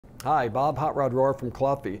Hi, Bob Hot Rod Rohr from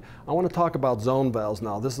Caleffi. I want to talk about zone valves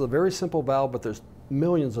now. This is a very simple valve, but there's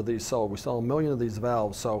millions of these sold. We sell a million of these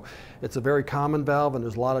valves, so it's a very common valve, and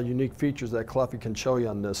there's a lot of unique features that Caleffi can show you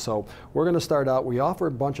on this. So we're going to start out. We offer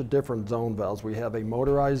a bunch of different zone valves. We have a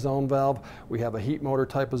motorized zone valve, we have a heat motor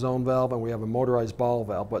type of zone valve, and we have a motorized ball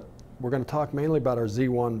valve. But we're going to talk mainly about our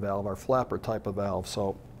Z1 valve, our flapper type of valve.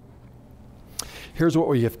 So here's what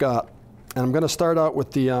we've got. And I'm going to start out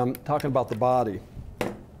with the talking about the body.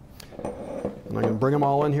 And I'm going to bring them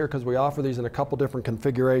all in here because we offer these in a couple different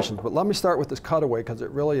configurations. But let me start with this cutaway because it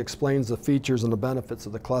really explains the features and the benefits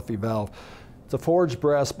of the Caleffi valve. It's a forged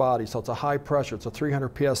brass body, so it's a high pressure. It's a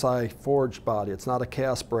 300 psi forged body. It's not a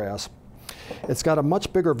cast brass. It's got a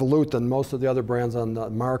much bigger volute than most of the other brands on the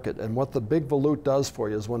market. And what the big volute does for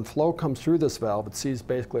you is when flow comes through this valve, it sees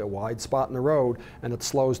basically a wide spot in the road and it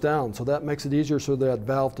slows down. So that makes it easier for that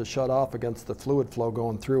valve to shut off against the fluid flow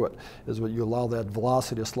going through it, is what you allow that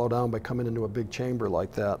velocity to slow down by coming into a big chamber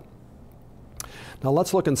like that. Now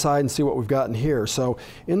let's look inside and see what we've got in here. So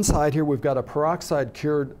inside here we've got a peroxide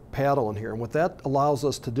cured paddle in here, and what that allows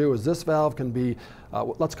us to do is this valve can be,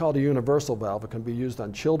 let's call it a universal valve. It can be used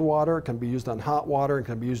on chilled water, it can be used on hot water, it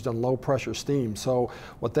can be used on low pressure steam. So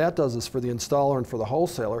what that does is for the installer and for the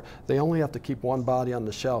wholesaler, they only have to keep one body on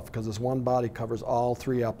the shelf because this one body covers all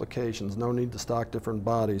three applications. No need to stock different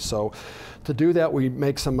bodies. So to do that, we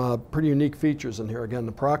make some pretty unique features in here. Again,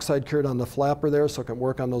 the peroxide cured on the flapper there, so it can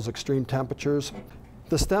work on those extreme temperatures.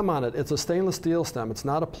 The stem on it, it's a stainless steel stem. It's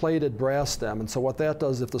not a plated brass stem, and so what that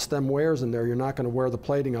does, if the stem wears in there, you're not going to wear the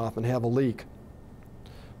plating off and have a leak.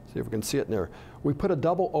 See if we can see it in there. We put a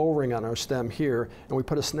double O-ring on our stem here, and we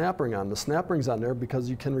put a snap ring on. The snap ring's on there because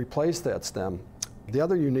you can replace that stem. The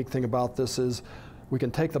other unique thing about this is we can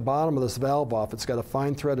take the bottom of this valve off. It's got a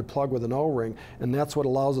fine threaded plug with an O-ring, and that's what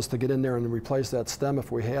allows us to get in there and replace that stem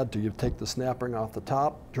if we had to. You take the snap ring off the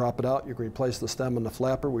top, drop it out, you can replace the stem and the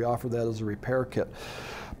flapper. We offer that as a repair kit.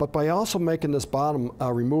 But by also making this bottom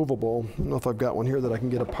removable, I don't know if I've got one here that I can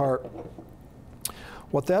get apart,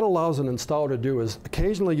 what that allows an installer to do is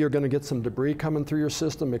occasionally you're going to get some debris coming through your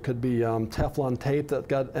system. It could be Teflon tape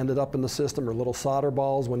that ended up in the system, or little solder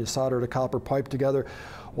balls when you soldered a copper pipe together.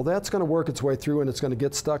 Well, that's going to work its way through and it's going to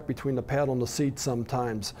get stuck between the paddle and the seat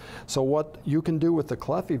sometimes. So what you can do with the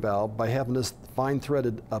Caleffi valve, by having this fine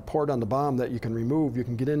threaded port on the bottom that you can remove, you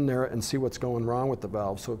can get in there and see what's going wrong with the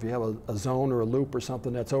valve. So if you have a zone or a loop or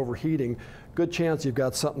something that's overheating, good chance you've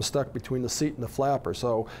got something stuck between the seat and the flapper.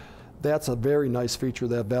 So that's a very nice feature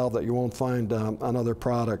of that valve that you won't find on other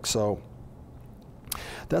products. So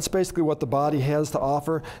that's basically what the body has to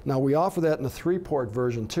offer. Now we offer that in a 3-port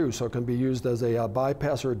version too, so it can be used as a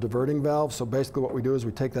bypass or a diverting valve. So basically what we do is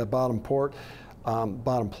we take that bottom port,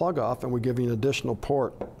 bottom plug off, and we give you an additional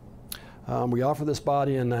port. We offer this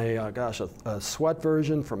body in a sweat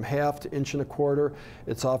version from half to 1.25 inches.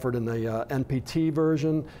 It's offered in the NPT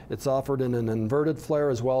version. It's offered in an inverted flare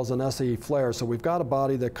as well as an SE flare. So we've got a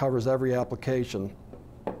body that covers every application.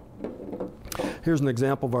 Here's an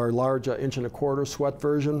example of our large 1.25 inch sweat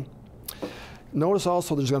version. Notice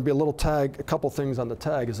also there's going to be a little tag, a couple things on the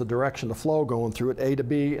tag is the direction of flow going through it, A to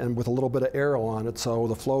B, and with a little bit of arrow on it. So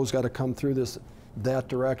the flow's got to come through that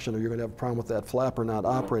direction, or you're going to have a problem with that flapper not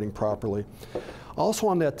operating properly. Also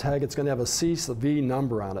on that tag, it's going to have a C, a V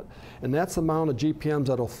number on it, and that's the amount of GPMs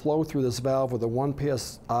that will flow through this valve with a 1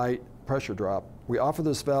 PSI pressure drop. We offer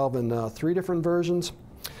this valve in 3 different versions,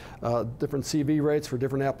 different CV rates for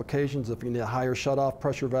different applications. If you need a higher shutoff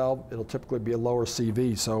pressure valve, it'll typically be a lower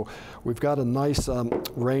CV. So we've got a nice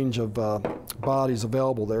range of bodies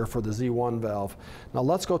available there for the Z1 valve. Now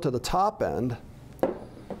let's go to the top end,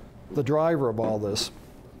 the driver of all this.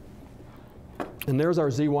 And there's our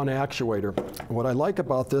Z1 actuator. What I like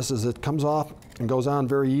about this is it comes off and goes on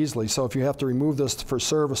very easily. So if you have to remove this for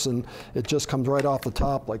service, and it just comes right off the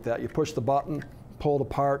top like that. You push the button, pull it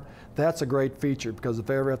apart. That's a great feature because if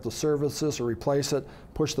they ever have to service this or replace it,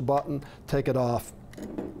 push the button, take it off.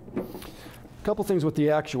 A couple things with the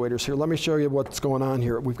actuators here. Let me show you what's going on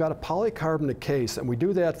here. We've got a polycarbonate case, and we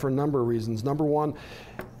do that for a number of reasons. Number one,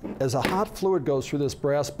 as a hot fluid goes through this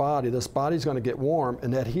brass body, this body's going to get warm,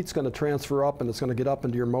 and that heat's going to transfer up, and it's going to get up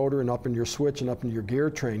into your motor and up into your switch and up into your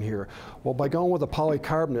gear train here. Well, by going with a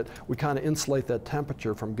polycarbonate, we kind of insulate that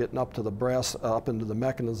temperature from getting up to the brass, up into the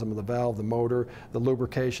mechanism of the valve, the motor, the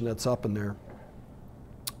lubrication that's up in there.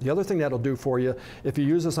 The other thing that'll do for you, if you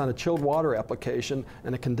use this on a chilled water application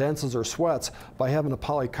and it condenses or sweats, by having a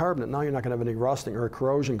polycarbonate, now you're not going to have any rusting or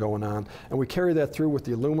corrosion going on. And we carry that through with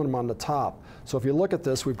the aluminum on the top. So if you look at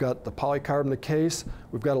this, we've got the polycarbonate case,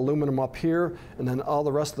 we've got aluminum up here, and then all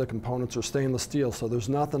the rest of the components are stainless steel. So there's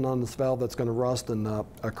nothing on this valve that's going to rust and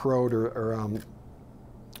corrode or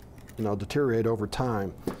deteriorate over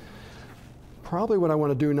time. Probably what I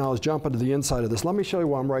want to do now is jump into the inside of this. Let me show you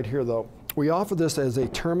why I'm right here though. We offer this as a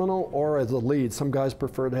terminal or as a lead. Some guys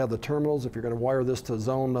prefer to have the terminals. If you're going to wire this to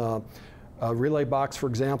zone relay box, for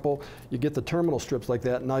example, you get the terminal strips like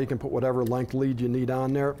that. Now you can put whatever length lead you need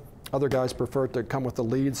on there. Other guys prefer it to come with the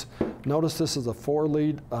leads. Notice this is a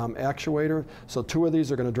 4-lead actuator. So 2 of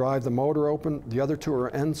these are going to drive the motor open. The other 2 are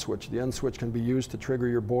end switch. The end switch can be used to trigger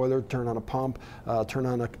your boiler, turn on a pump, turn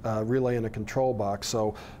on a relay in a control box.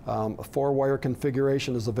 So a 4-wire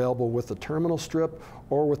configuration is available with the terminal strip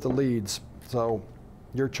or with the leads. So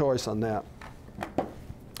your choice on that.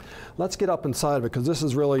 Let's get up inside of it, because this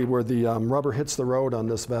is really where the rubber hits the road on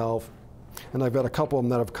this valve. And I've got a couple of them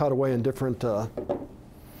that I've cut away in different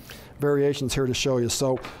variations here to show you.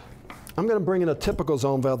 So I'm going to bring in a typical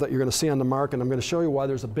zone valve that you're going to see on the market. I'm going to show you why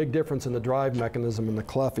there's a big difference in the drive mechanism in the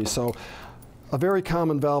Caleffi. So a very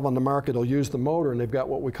common valve on the market will use the motor, and they've got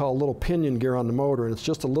what we call a little pinion gear on the motor, and it's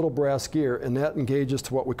just a little brass gear, and that engages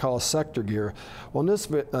to what we call a sector gear. Well, in this,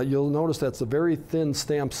 you'll notice that's a very thin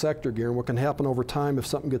stamped sector gear, and what can happen over time if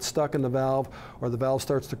something gets stuck in the valve or the valve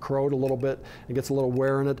starts to corrode a little bit and gets a little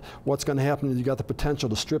wear in it, what's going to happen is you got the potential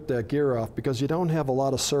to strip that gear off, because you don't have a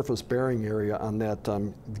lot of surface bearing area on that,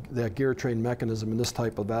 that gear train mechanism in this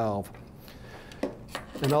type of valve.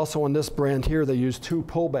 And also on this brand here, they use 2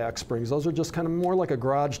 pullback springs. Those are just kind of more like a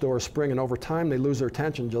garage door spring, and over time they lose their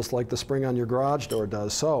tension just like the spring on your garage door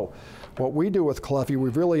does. So what we do with Caleffi,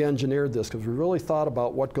 we've really engineered this, because we really thought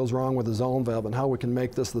about what goes wrong with the zone valve and how we can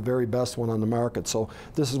make this the very best one on the market. So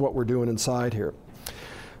this is what we're doing inside here.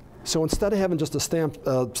 So instead of having just a stamped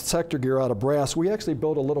sector gear out of brass, we actually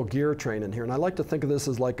built a little gear train in here. And I like to think of this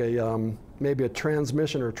as like a maybe a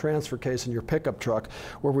transmission or transfer case in your pickup truck,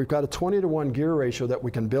 where we've got a 20-to-1 gear ratio that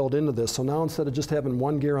we can build into this. So now instead of just having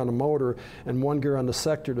 1 gear on the motor and 1 gear on the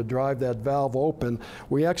sector to drive that valve open,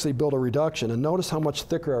 we actually build a reduction. And notice how much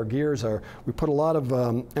thicker our gears are. We put a lot of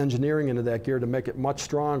engineering into that gear to make it much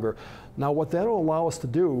stronger. Now what that will allow us to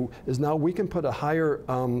do is now we can put a higher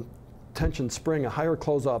tension spring, a higher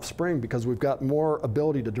close-off spring, because we've got more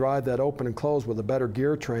ability to drive that open and close with a better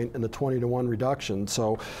gear train and the 20-to-1 reduction.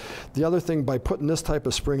 So the other thing, by putting this type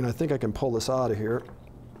of spring, and I think I can pull this out of here,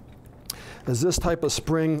 is this type of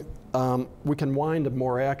spring, we can wind it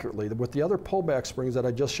more accurately. With the other pullback springs that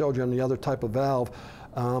I just showed you on the other type of valve,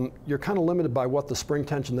 you're kind of limited by what the spring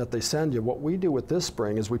tension that they send you. What we do with this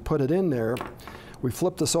spring is we put it in there, we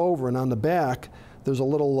flip this over, and on the back, there's a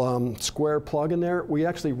little square plug in there. We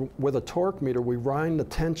actually, with a torque meter, we wind the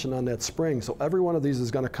tension on that spring. So every one of these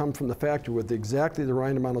is going to come from the factory with exactly the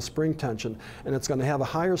right amount of spring tension, and it's going to have a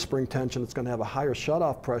higher spring tension. It's going to have a higher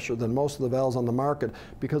shutoff pressure than most of the valves on the market,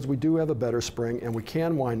 because we do have a better spring, and we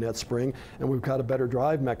can wind that spring, and we've got a better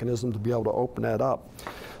drive mechanism to be able to open that up.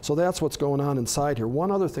 So that's what's going on inside here. One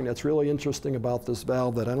other thing that's really interesting about this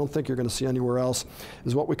valve that I don't think you're going to see anywhere else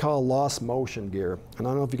is what we call a lost motion gear. And I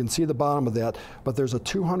don't know if you can see the bottom of that, but there's a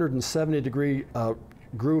 270-degree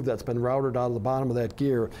groove that's been routed out of the bottom of that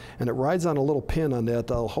gear, and it rides on a little pin on that.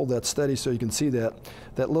 I'll hold that steady so you can see that.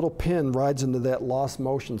 That little pin rides into that lost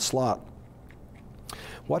motion slot.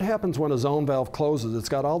 What happens when a zone valve closes? It's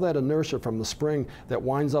got all that inertia from the spring that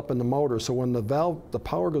winds up in the motor. So when the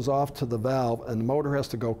power goes off to the valve and the motor has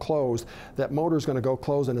to go closed, that motor is going to go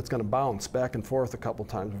closed and it's going to bounce back and forth a couple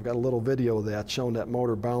times. We've got a little video of that showing that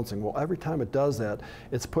motor bouncing. Well, every time it does that,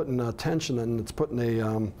 it's putting tension, and it's putting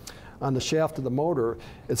a on the shaft of the motor,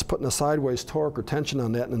 it's putting a sideways torque or tension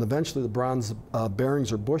on that, and eventually the bronze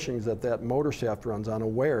bearings or bushings that that motor shaft runs on will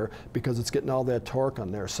wear, because it's getting all that torque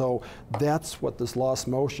on there. So that's what this lost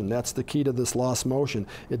motion, that's the key to this lost motion.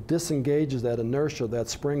 It disengages that inertia, that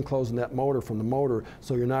spring closing that motor from the motor,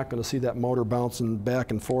 so you're not going to see that motor bouncing back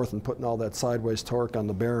and forth and putting all that sideways torque on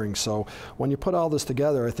the bearings. So when you put all this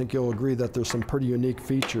together, I think you'll agree that there's some pretty unique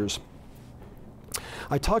features.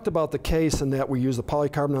 I talked about the case and that we use the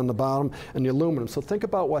polycarbonate on the bottom and the aluminum. So think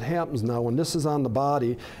about what happens now when this is on the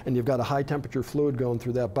body and you've got a high temperature fluid going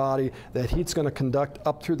through that body. That heat's going to conduct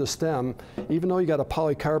up through the stem. Even though you got a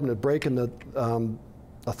polycarbonate break in the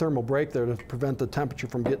a thermal break there to prevent the temperature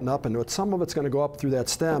from getting up into it. Some of it's going to go up through that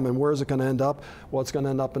stem, and where is it going to end up? Well, it's going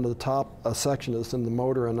to end up into the top section that's in the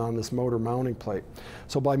motor and on this motor mounting plate.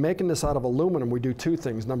 So by making this out of aluminum, we do 2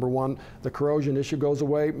 things. Number 1, the corrosion issue goes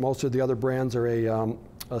away. Most of the other brands are a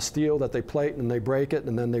steel that they plate and they break it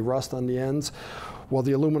and then they rust on the ends. Well,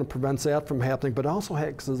 the aluminum prevents that from happening, but it also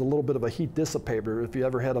acts as a little bit of a heat dissipator. If you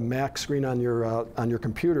ever had a Mac screen on your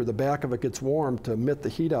computer, the back of it gets warm to emit the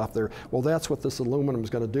heat off there. Well, that's what this aluminum is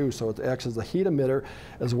going to do. So it acts as a heat emitter,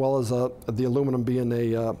 as well as the aluminum being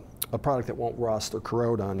a product that won't rust or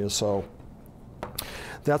corrode on you. So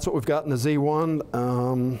that's what we've got in the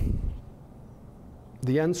Z1.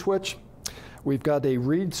 The end switch, we've got a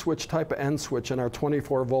reed switch type of end switch in our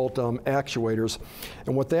 24-volt actuators.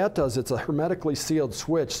 And what that does, it's a hermetically sealed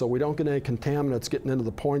switch, so we don't get any contaminants getting into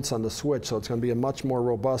the points on the switch. So it's going to be a much more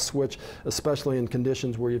robust switch, especially in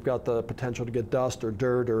conditions where you've got the potential to get dust or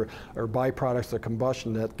dirt or byproducts of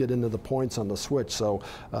combustion that get into the points on the switch. So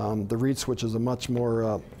the reed switch is a much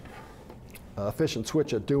more efficient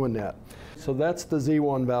switch at doing that. So that's the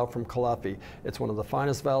Z1 valve from Caleffi. It's one of the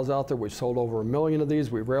finest valves out there. We've sold over 1 million of these.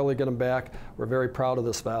 We rarely get them back. We're very proud of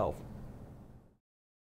this valve.